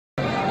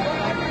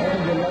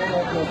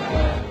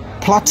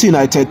Plateau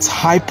United's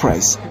high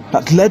press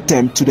that led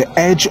them to the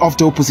edge of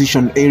the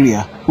opposition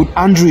area, with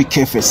Andrew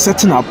Ikefe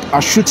setting up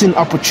a shooting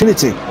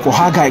opportunity for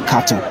Haggai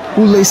Katoh,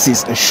 who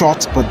laces a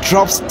shot but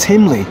drops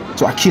tamely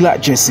to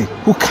Akila Jesse,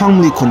 who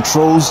calmly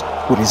controls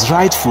with his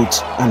right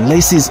foot and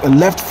laces a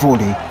left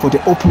volley for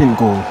the opening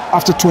goal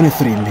after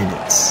 23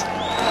 minutes.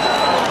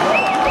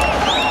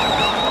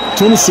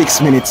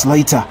 26 minutes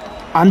later,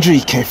 Andrew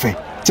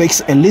Ikefe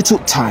takes a little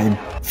time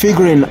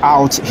figuring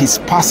out his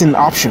passing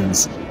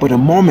options, but the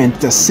moment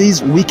that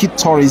sees Wikki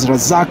Tourist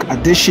Razak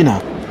Adesina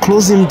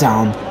close him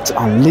down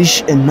to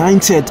unleash a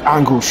 90th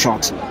angle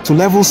shot to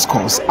level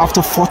scores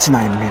after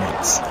 49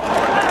 minutes.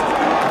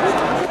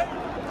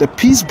 The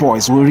Peace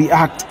Boys will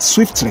react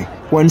swiftly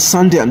when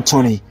Sunday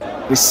Anthony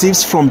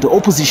receives from the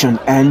opposition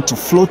end to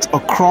float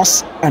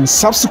across and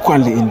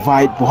subsequently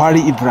invite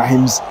Buhari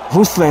Ibrahim's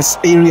ruthless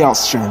aerial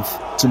strength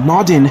to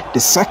nod in the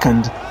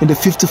second in the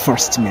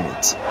 51st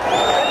minute.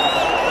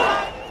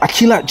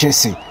 Akila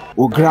Jesse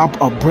will grab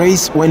a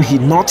brace when he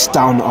knocks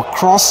down a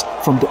cross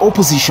from the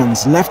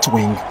opposition's left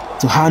wing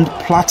to hand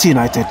Plateau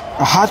United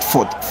a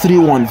hard-fought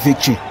 3-1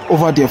 victory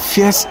over their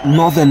fierce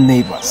northern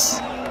neighbors.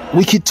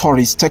 Wikki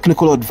Tourist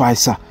technical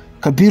advisor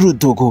Kabiru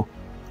Dogo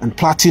and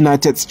Plateau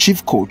United's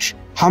chief coach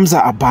Hamza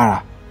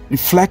Abara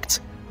reflect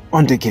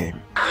on the game.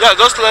 Yeah,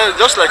 just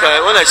like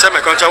when I signed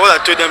my contract, what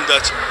I told them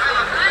that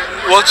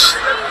what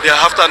they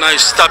are after now is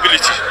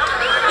stability.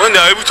 When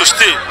they are able to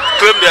stay,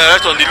 claim their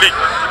right on the league,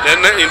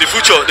 then in the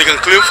future they can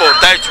claim for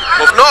title.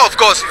 No, of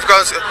course,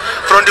 because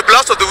from the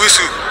blast of the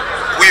whistle,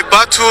 we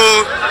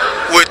battle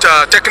with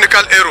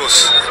technical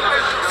errors,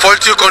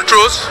 faulty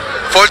controls,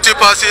 faulty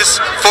passes,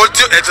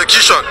 faulty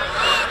execution.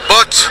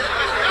 But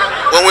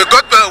when we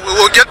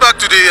will get back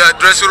to the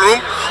dressing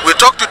room, we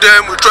talk to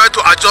them, we try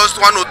to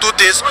adjust one or two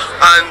things,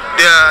 and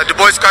the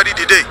boys carry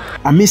the day.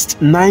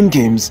 Amidst 9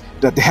 games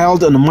that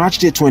held on March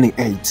Day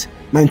 28,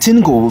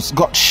 19 goals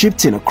got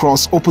shipped in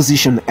across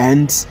opposition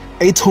ends,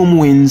 8 home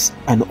wins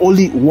and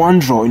only 1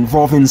 draw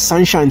involving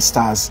Sunshine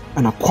Stars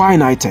and Akwa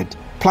United.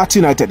 Plateau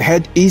United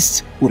head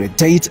east with a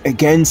date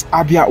against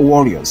Abia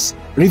Warriors.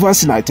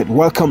 Rivers United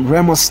welcome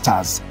Remo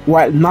Stars,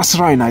 while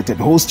Nasarawa United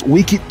host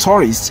Wikki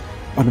Tourist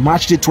on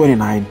March Day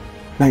 29,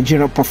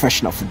 Nigerian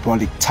Professional Football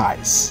League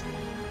ties.